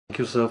Thank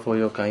you, sir, for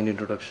your kind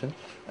introduction.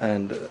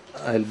 And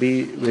I'll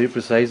be very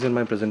precise in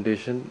my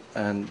presentation,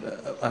 and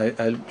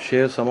I'll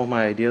share some of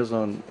my ideas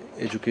on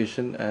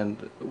education and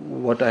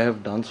what I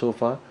have done so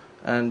far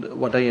and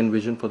what I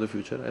envision for the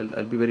future.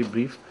 I'll be very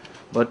brief,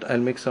 but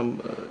I'll make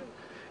some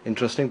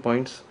interesting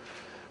points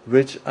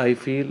which I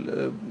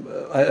feel.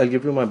 I'll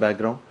give you my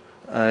background.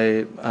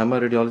 I'm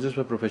a radiologist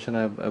by profession.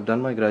 I've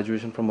done my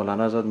graduation from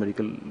Maulana Azad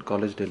Medical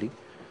College, Delhi,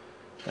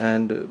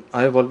 and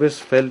I've always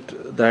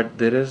felt that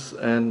there is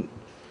an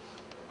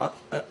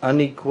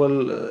unequal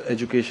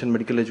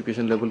medical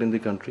education level in the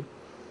country,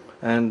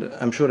 and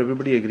I'm sure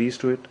everybody agrees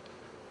to it.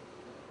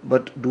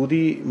 But do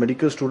the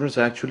medical students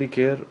actually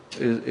care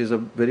is a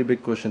very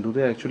big question. Do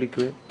they actually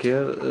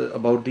care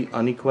about the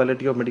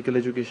inequality of medical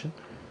education?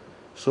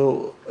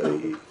 So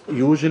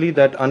usually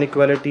that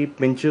inequality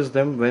pinches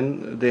them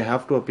when they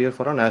have to appear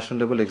for a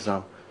national level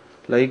exam.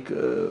 Like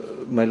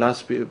my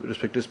last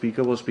respected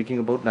speaker was speaking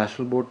about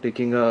national board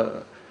taking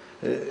a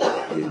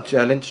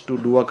challenge to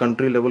do a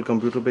country level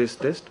computer based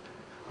test.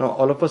 Now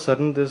all of a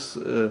sudden this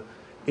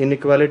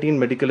inequality in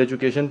medical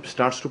education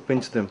starts to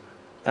pinch them,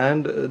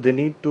 and they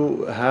need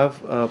to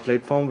have a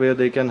platform where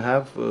they can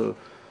have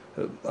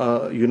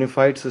a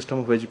unified system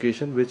of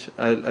education, which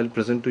I'll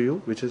present to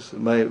you, which is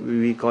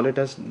we call it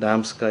as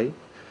DAM Sky.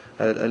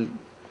 I'll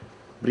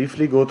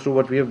briefly go through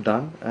what we have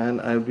done, and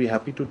I'll be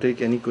happy to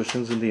take any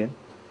questions in the end.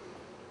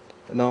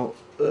 Now,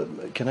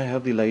 can I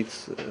have the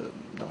lights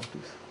now,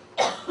 please?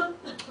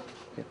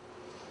 Yeah.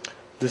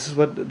 This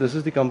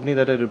is the company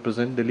that I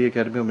represent, Delhi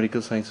Academy of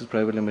Medical Sciences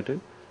Private Limited,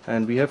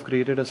 and we have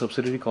created a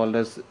subsidiary called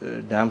as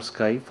DAM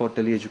Sky for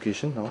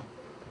tele-education now.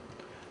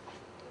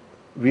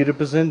 We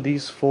represent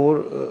these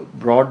four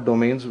broad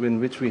domains in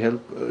which we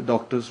help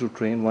doctors to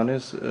train. One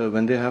is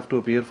when they have to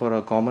appear for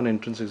a common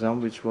entrance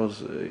exam, which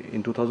was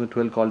in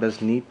 2012 called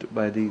as NEET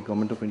by the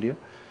Government of India.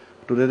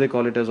 Today they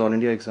call it as All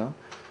India exam,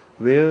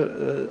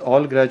 where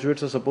all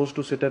graduates are supposed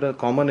to sit at a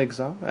common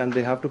exam and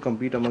they have to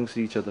compete amongst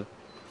each other.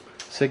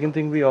 Second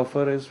thing we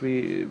offer is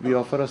we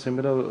offer a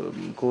similar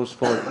course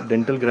for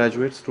dental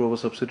graduates through our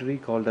subsidiary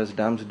called as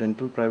DAMS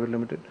Dental Private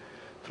Limited,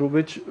 through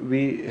which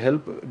we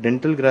help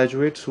dental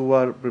graduates who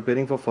are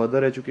preparing for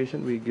further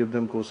education. We give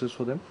them courses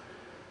for them.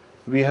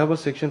 We have a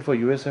section for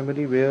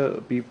USMLE where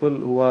people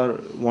who are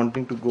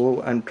wanting to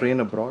go and train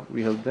abroad,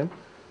 we help them.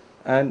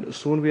 And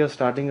soon we are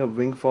starting a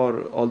wing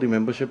for all the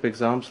membership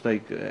exams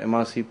like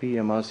MRCP,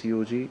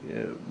 MRCOG,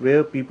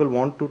 where people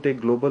want to take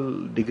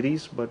global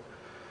degrees, but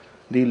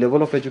the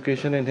level of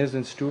education in his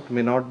institute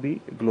may not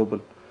be global.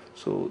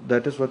 So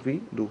that is what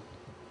we do.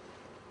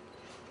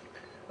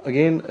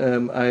 Again,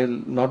 I'll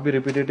not be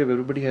repetitive.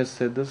 Everybody has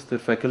said this. The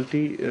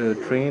faculty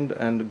trained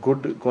and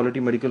good quality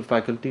medical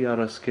faculty are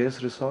a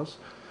scarce resource,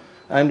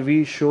 and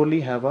we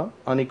surely have an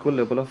unequal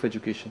level of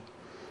education.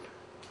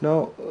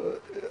 Now,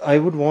 I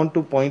would want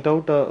to point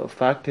out a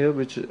fact here,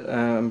 which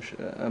I'm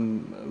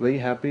very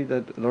happy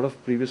that a lot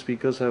of previous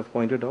speakers have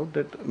pointed out,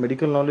 that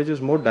medical knowledge is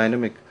more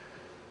dynamic.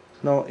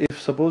 Now,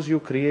 if suppose you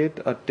create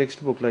a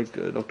textbook like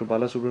Dr.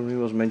 Bala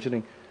Subramanian was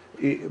mentioning,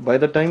 by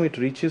the time it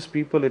reaches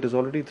people, it is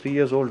already 3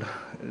 years old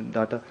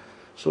data.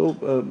 So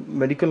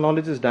medical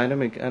knowledge is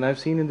dynamic, and I've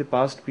seen in the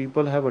past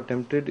people have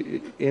attempted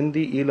in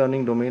the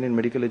e-learning domain in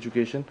medical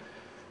education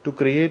to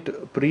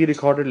create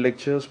pre-recorded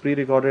lectures,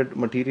 pre-recorded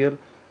material,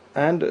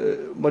 and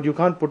but you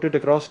can't put it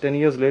across 10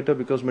 years later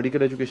because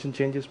medical education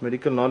changes.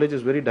 Medical knowledge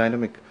is very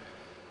dynamic.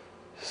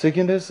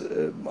 Second is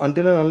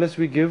until and unless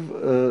we give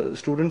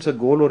students a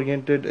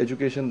goal-oriented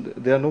education,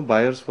 there are no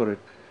buyers for it.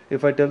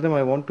 If I tell them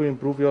I want to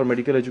improve your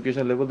medical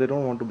education level, they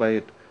don't want to buy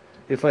it.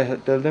 If I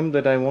tell them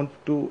that I want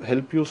to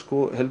help you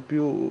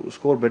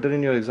score better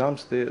in your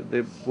exams,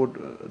 there's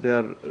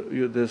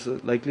a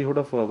likelihood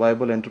of a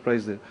viable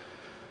enterprise there.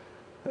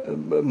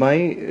 My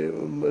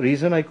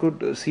reason I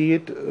could see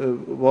it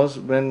was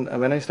when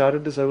I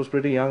started this, I was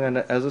pretty young, and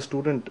as a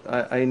student,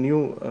 I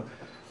knew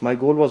my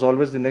goal was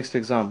always the next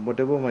exam.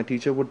 Whatever my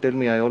teacher would tell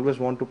me, I always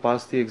want to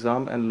pass the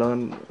exam and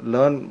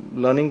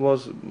learning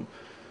was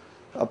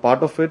a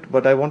part of it,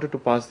 but I wanted to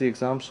pass the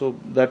exam, so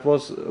that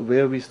was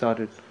where we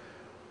started.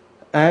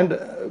 And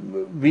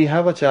we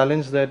have a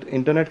challenge that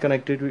internet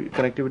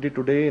connectivity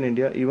today in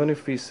India, even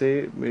if we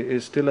say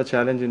is still a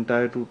challenge in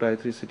tier 2, tier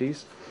 3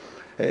 cities.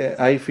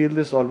 I feel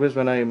this always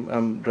when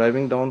I'm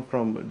driving down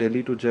from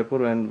Delhi to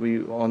Jaipur, and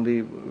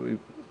we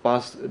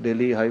pass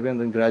Delhi highway,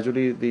 and then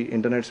gradually the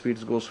internet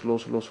speeds go slow.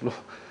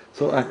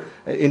 So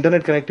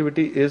internet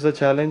connectivity is a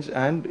challenge,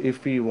 and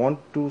if we want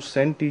to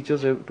send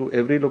teachers to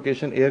every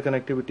location, air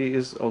connectivity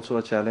is also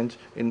a challenge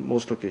in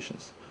most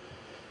locations.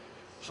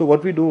 So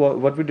what we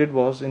did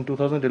was in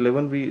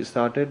 2011 we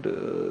started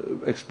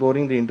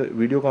exploring the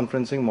video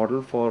conferencing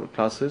model for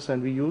classes,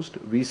 and we used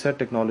VSAT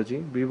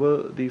technology. We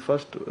were the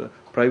first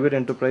private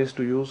enterprise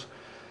to use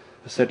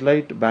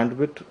satellite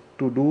bandwidth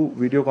to do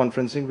video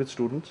conferencing with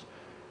students.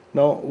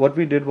 Now, what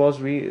we did was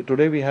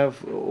today we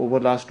have over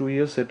last 2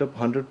 years set up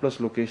 100+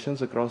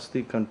 locations across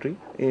the country,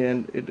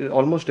 and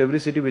almost every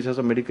city which has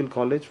a medical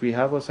college, we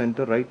have a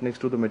center right next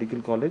to the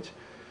medical college.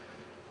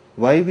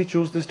 Why we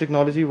choose this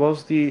technology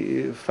was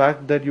the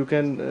fact that you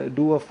can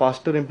do a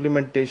faster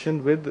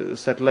implementation with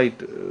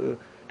satellite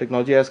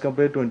technology as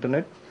compared to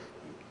internet.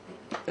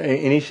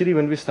 Initially,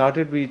 when we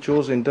started, we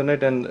chose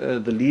internet, and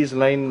the lease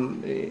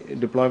line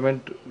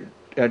deployment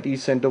at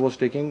each center was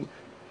taking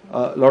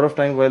a lot of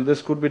time, while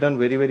this could be done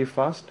very, very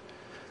fast.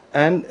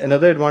 And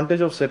another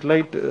advantage of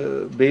satellite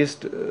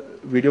based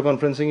video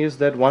conferencing is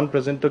that one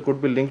presenter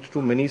could be linked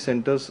to many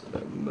centers,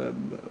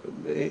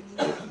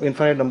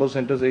 infinite number of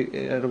centers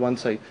at one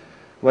side.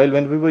 While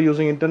when we were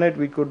using internet,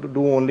 we could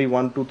do only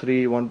one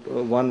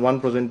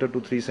presenter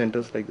to three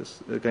centers, like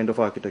this kind of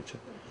architecture.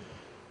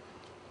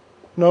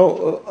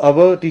 Now,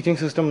 our teaching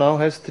system now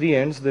has three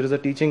ends. There is a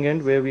teaching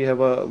end where we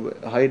have a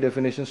high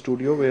definition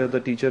studio where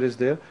the teacher is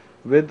there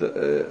with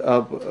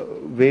a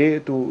way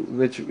to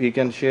which he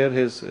can share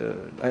his,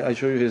 I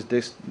show you his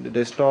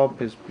desktop,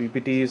 his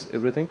PPTs,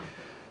 everything.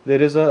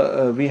 There is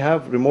we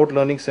have remote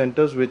learning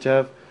centers which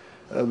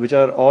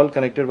are all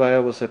connected via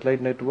our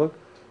satellite network.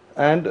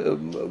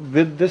 And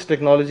with this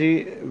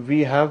technology,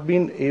 we have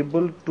been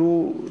able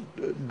to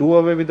do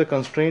away with the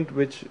constraint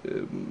which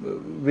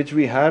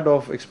we had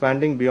of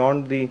expanding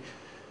beyond the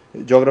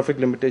geographic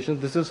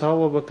limitations. This is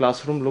how our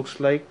classroom looks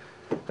like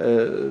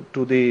to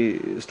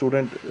the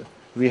student.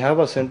 We have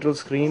a central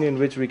screen in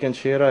which we can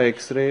share a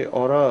X-ray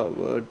or a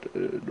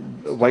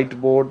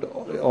whiteboard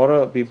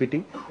or a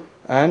PPT,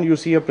 and you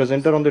see a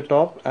presenter on the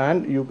top,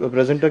 and a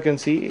presenter can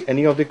see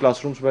any of the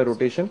classrooms by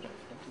rotation.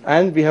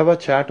 And we have a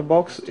chat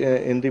box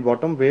in the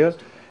bottom where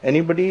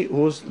anybody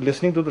who's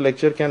listening to the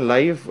lecture can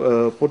live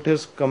put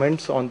his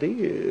comments on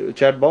the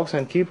chat box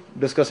and keep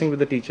discussing with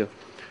the teacher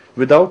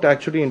without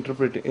actually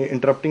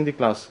interrupting the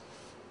class.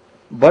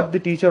 But the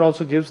teacher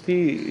also gives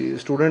the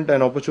student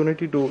an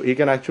opportunity he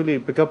can actually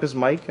pick up his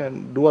mic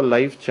and do a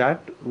live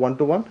chat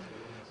one-to-one.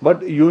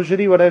 But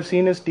usually what I've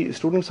seen is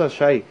students are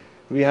shy.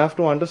 We have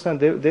to understand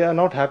they are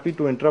not happy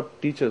to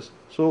interrupt teachers.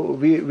 So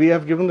we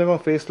have given them a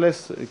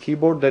faceless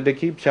keyboard that they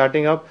keep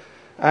chatting up,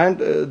 and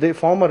they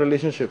form a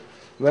relationship.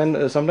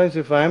 When sometimes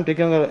if I am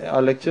taking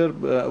a lecture,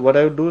 what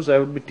I would do is I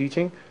would be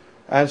teaching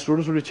and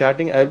students will be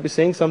chatting. I will be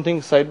saying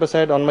something side by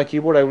side on my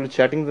keyboard. I will be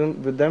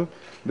chatting with them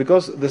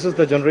because this is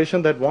the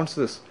generation that wants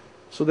this.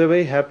 So they're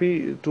very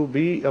happy to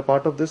be a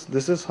part of this.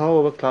 This is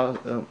how our class,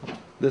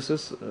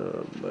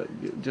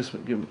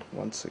 just give me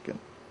 1 second.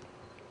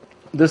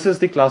 This is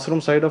the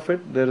classroom side of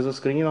it. There is a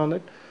screen on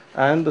it,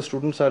 and the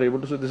students are able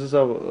to see. This is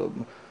a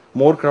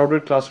more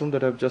crowded classroom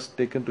that I've just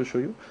taken to show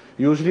you.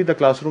 Usually the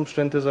classroom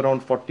strength is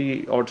around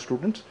 40 odd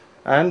students,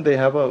 and they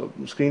have a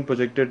screen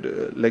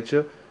projected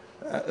lecture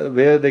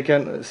where they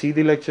can see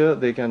the lecture,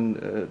 they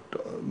can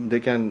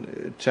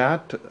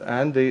chat,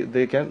 and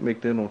they can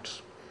make their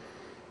notes.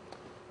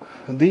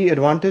 The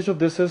advantage of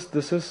this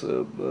is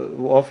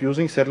of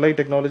using satellite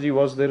technology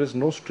was there is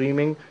no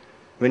streaming.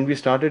 When we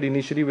started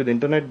initially with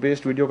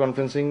internet-based video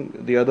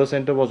conferencing, the other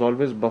center was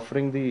always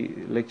buffering the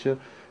lecture,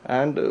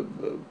 and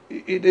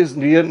it is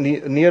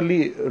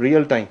nearly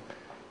real time.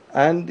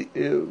 And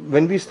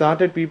when we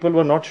started, people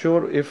were not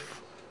sure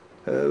if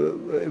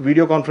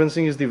video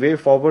conferencing is the way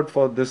forward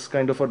for this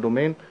kind of a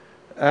domain.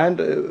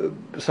 And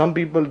some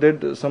people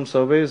did some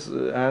surveys,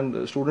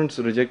 and students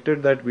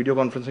rejected that video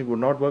conferencing would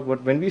not work.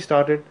 But when we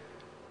started,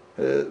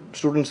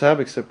 students have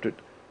accepted.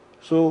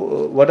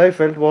 So what I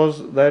felt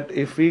was that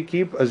if we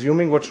keep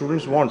assuming what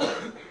students want,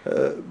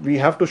 we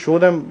have to show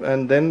them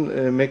and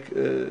then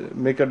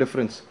make a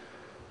difference.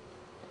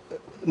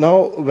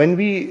 Now, when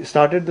we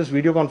started this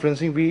video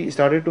conferencing, we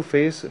started to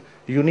face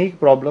unique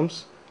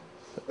problems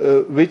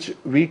which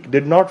we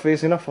did not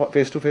face in a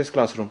face-to-face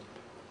classroom.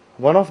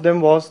 One of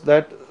them was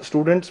that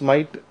students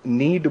might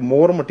need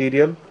more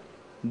material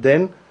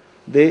than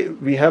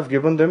we have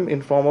given them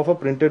in form of a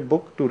printed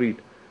book to read.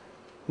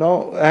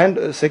 Now,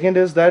 and second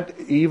is that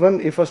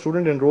even if a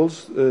student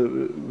enrolls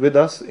with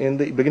us in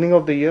the beginning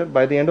of the year,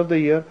 by the end of the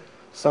year,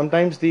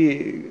 sometimes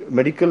the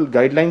medical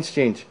guidelines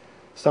change.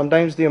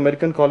 Sometimes the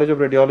American College of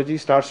Radiology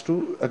starts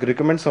to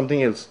recommend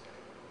something else.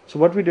 So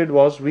what we did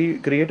was we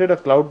created a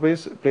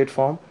cloud-based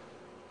platform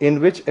in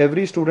which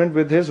every student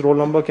with his roll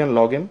number can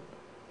log in,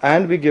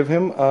 and we give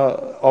him an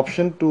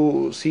option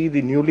to see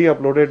the newly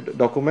uploaded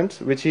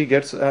documents, which he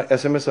gets a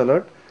SMS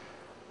alert.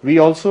 We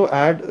also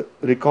add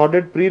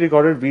pre-recorded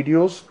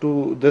videos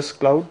to this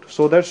cloud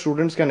so that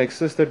students can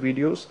access that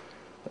videos.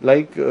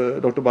 Like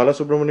Dr.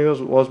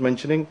 Balasubramanian was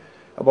mentioning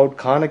about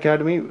Khan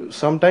Academy,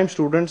 sometimes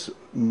students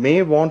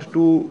may want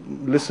to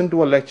listen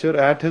to a lecture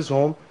at his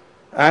home,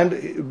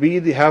 and we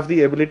have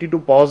the ability to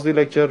pause the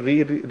lecture,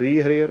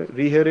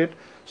 rehear it.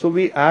 So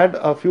we add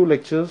a few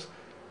lectures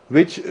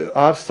which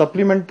are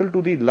supplemental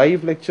to the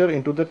live lecture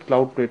into the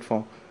cloud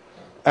platform.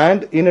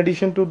 And in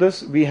addition to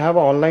this, we have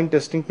an online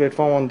testing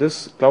platform on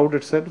this cloud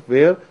itself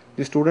where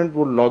the student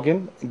will log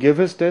in, give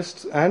his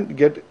tests, and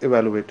get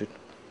evaluated.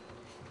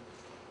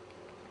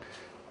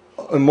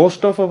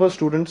 Most of our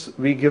students,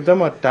 we give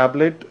them a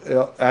tablet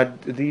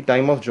at the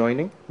time of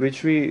joining,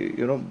 which we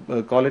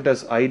call it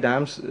as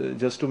iDAMS,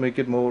 just to make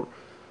it more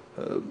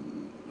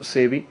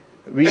savvy.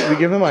 We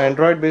give him an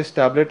Android-based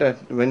tablet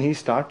when he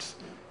starts,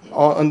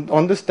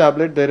 On this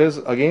tablet, there is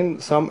again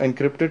some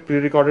encrypted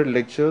pre-recorded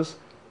lectures,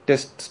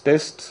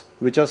 tests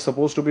which are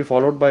supposed to be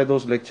followed by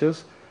those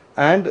lectures,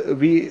 and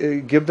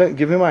we give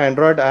him an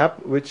Android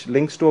app which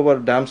links to our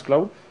DAMS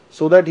cloud,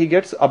 so that he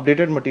gets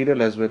updated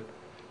material as well.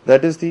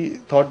 That is the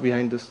thought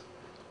behind this.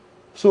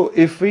 So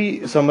if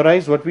we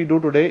summarize what we do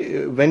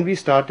today, when we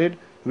started,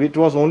 it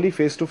was only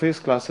face-to-face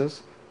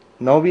classes.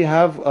 Now we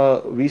have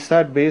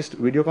VSAT-based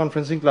video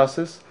conferencing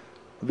classes.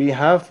 We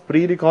have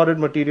pre-recorded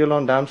material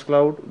on DAMS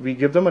cloud. We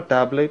give them a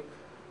tablet.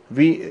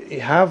 We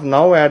have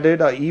now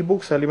added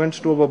e-books elements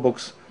to our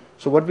books.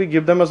 So what we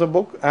give them as a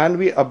book, and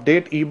we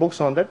update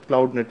e-books on that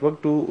cloud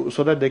network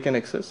so that they can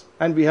access.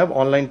 And we have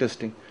online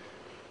testing.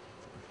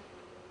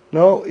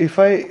 Now, if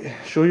I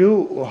show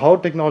you how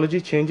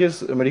technology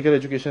changes medical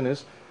education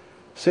is,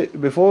 say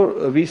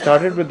before we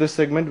started with this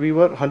segment, we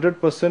were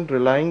 100%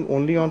 relying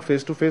only on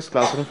face-to-face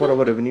classroom for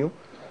our revenue.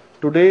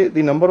 Today,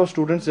 the number of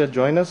students that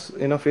join us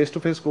in a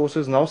face-to-face course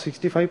is now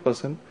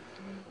 65%.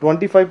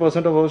 25%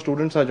 of our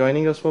students are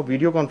joining us for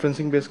video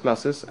conferencing based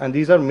classes, and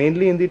these are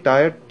mainly in the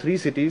tier 3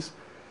 cities.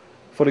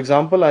 For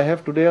example, I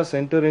have today a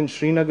center in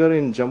Srinagar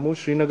in Jammu,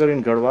 Srinagar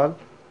in Garhwal.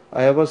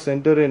 I have a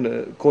center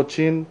in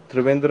Cochin,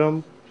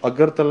 Trivandrum,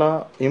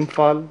 Agartala,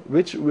 Imphal,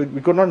 which we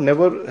could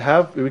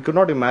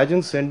not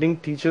imagine sending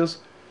teachers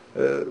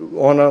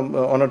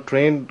on a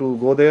train to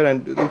go there,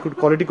 and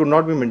quality could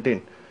not be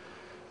maintained.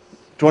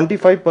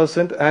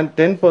 25% and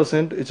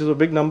 10%, which is a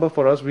big number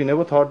for us. We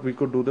never thought we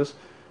could do this.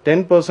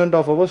 10%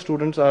 of our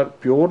students are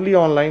purely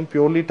online,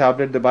 purely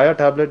tablet. They buy a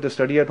tablet, they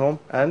study at home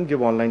and give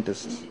online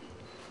tests.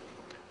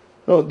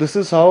 So this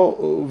is how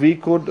we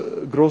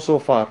could grow so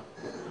far.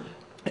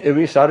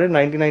 We started in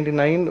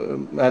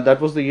 1999. That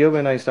was the year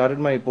when I started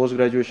my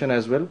post-graduation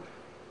as well.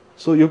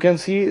 So you can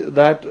see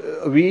that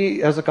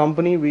we as a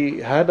company,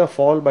 we had a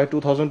fall by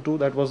 2002.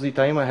 That was the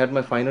time I had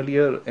my final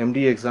year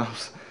MD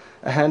exams.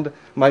 And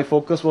my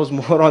focus was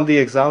more on the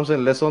exams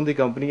and less on the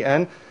company,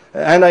 and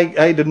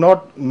I did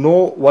not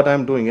know what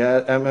I'm doing.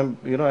 I'm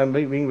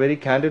being very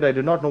candid. I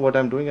did not know what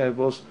I'm doing. I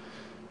was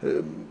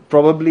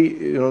probably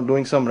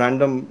doing some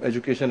random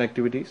education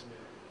activities.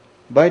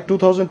 By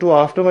 2002,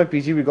 after my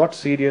PG, we got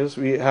serious.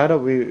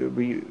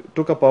 We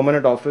took a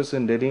permanent office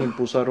in Delhi, in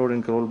Pusa Road,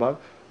 in Karol Bagh.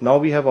 Now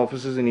we have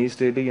offices in East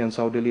Delhi and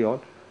South Delhi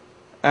all.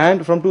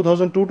 And from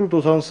 2002 to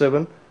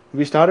 2007,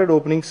 we started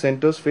opening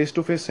centers,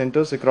 face-to-face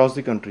centers across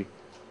the country.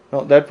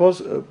 Now that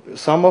was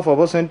some of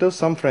our centers,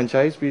 some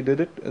franchise, we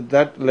did it.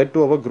 That led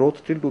to our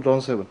growth till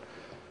 2007.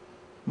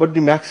 But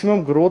the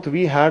maximum growth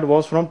we had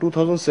was from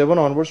 2007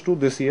 onwards to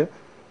this year,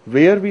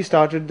 where we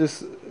started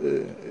this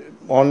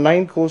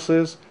online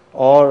courses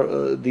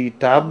or the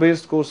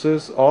tab-based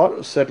courses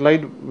or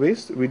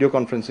satellite-based video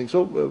conferencing.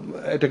 So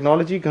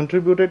technology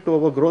contributed to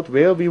our growth,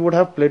 where we would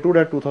have plateaued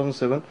at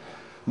 2007.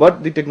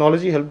 But the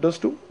technology helped us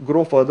to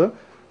grow further,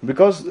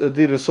 because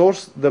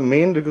the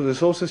main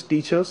resource is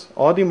teachers,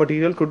 or the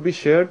material could be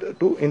shared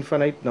to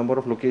infinite number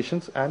of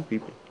locations and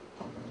people.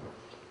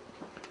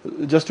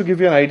 Just to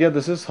give you an idea,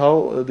 this is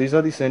how these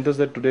are the centers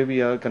that today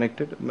we are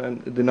connected,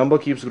 and the number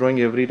keeps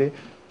growing every day.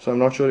 So I'm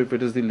not sure if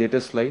it is the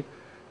latest slide.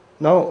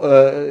 Now,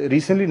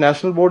 recently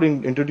National Board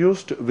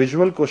introduced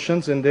visual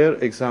questions in their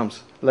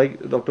exams,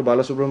 like Dr.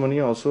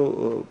 Balasubramanian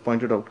also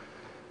pointed out.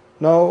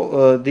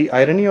 Now, the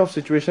irony of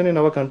situation in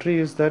our country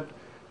is that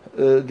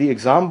the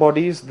exam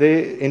bodies,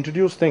 they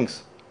introduce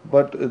things,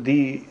 but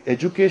the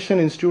education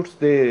institutes,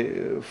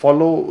 they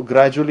follow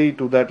gradually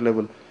to that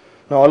level.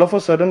 Now all of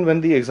a sudden, when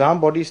the exam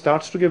body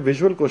starts to give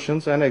visual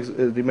questions, and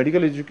the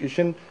medical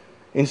education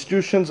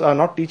institutions are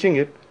not teaching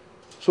it,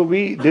 so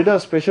we did a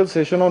special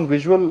session on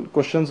visual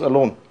questions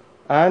alone,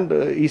 and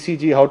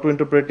ECG, how to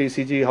interpret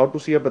ECG, how to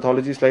see a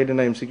pathology slide in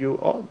an MCQ,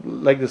 or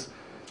like this.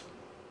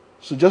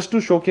 So just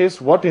to showcase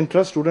what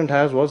interest student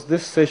has, was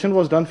this session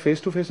was done face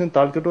to face in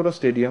Talkatora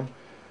Stadium.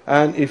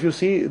 And if you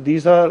see,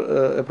 these are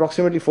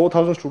approximately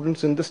 4,000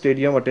 students in the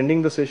stadium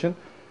attending the session,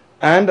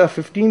 and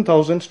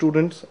 15,000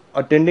 students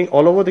attending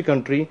all over the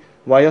country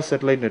via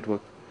satellite network.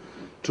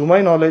 To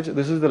my knowledge,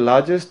 this is the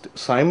largest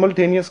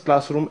simultaneous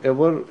classroom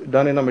ever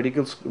done in a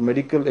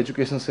medical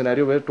education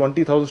scenario, where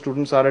 20,000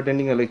 students are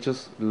attending a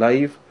lectures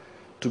live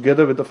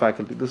together with the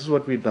faculty. This is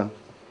what we've done.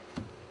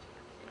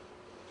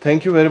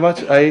 Thank you very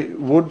much. I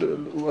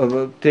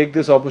would take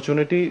this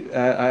opportunity.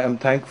 I am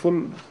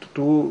thankful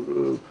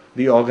to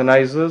the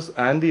organizers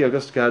and the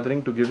August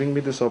gathering to giving me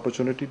this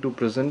opportunity to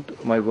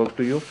present my work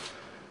to you.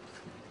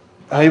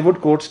 I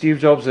would quote Steve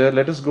Jobs here: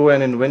 let us go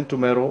and invent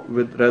tomorrow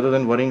rather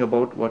than worrying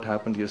about what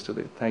happened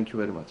yesterday. Thank you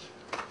very much.